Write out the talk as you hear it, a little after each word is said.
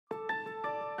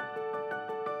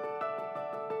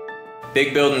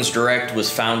Big Buildings Direct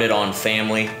was founded on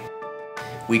family.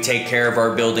 We take care of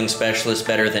our building specialists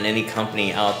better than any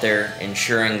company out there,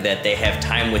 ensuring that they have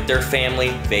time with their family,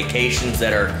 vacations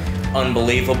that are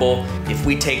unbelievable. If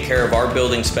we take care of our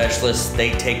building specialists,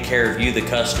 they take care of you, the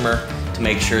customer, to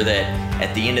make sure that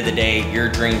at the end of the day, your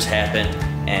dreams happen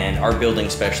and our building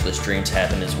specialist dreams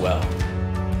happen as well.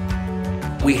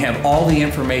 We have all the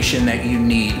information that you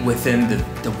need within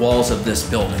the walls of this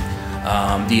building.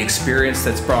 The experience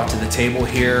that's brought to the table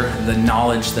here, the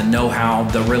knowledge, the know-how,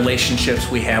 the relationships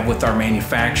we have with our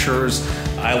manufacturers.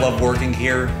 I love working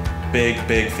here. Big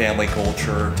family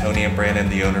culture. Tony and Brandon,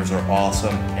 the owners, are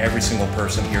awesome. Every single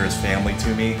person here is family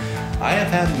to me. I have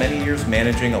had many years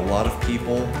managing a lot of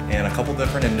people in a couple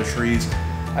different industries.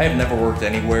 I have never worked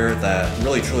anywhere that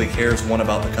really truly cares, one,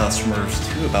 about the customers,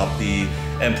 two, about the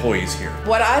employees here.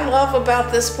 What I love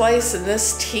about this place and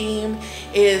this team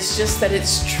is just that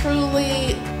it's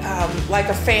truly like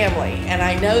a family. And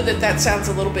I know that that sounds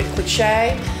a little bit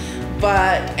cliche,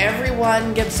 but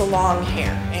everyone gets along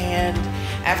here. And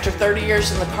after 30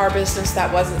 years in the car business,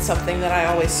 that wasn't something that I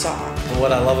always saw.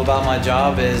 What I love about my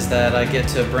job is that I get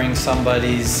to bring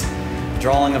somebody's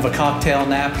drawing of a cocktail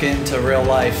napkin to real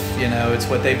life. You know, it's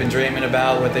what they've been dreaming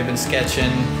about, what they've been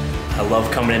sketching. I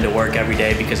love coming into work every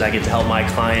day because I get to help my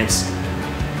clients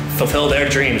fulfill their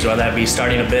dreams, whether that be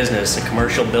starting a business, a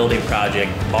commercial building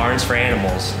project, barns for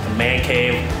animals, a man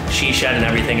cave, she shed, and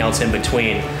everything else in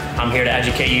between. I'm here to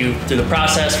educate you through the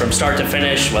process from start to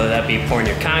finish, whether that be pouring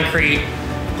your concrete,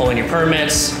 pulling your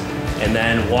permits, and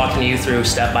then walking you through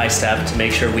step by step to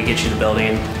make sure we get you the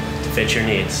building to fit your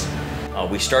needs.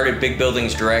 We started Big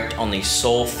Buildings Direct on the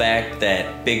sole fact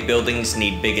that big buildings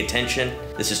need big attention.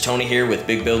 This is Tony here with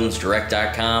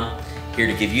BigBuildingsDirect.com, here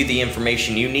to give you the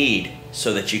information you need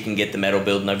so that you can get the metal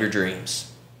building of your dreams.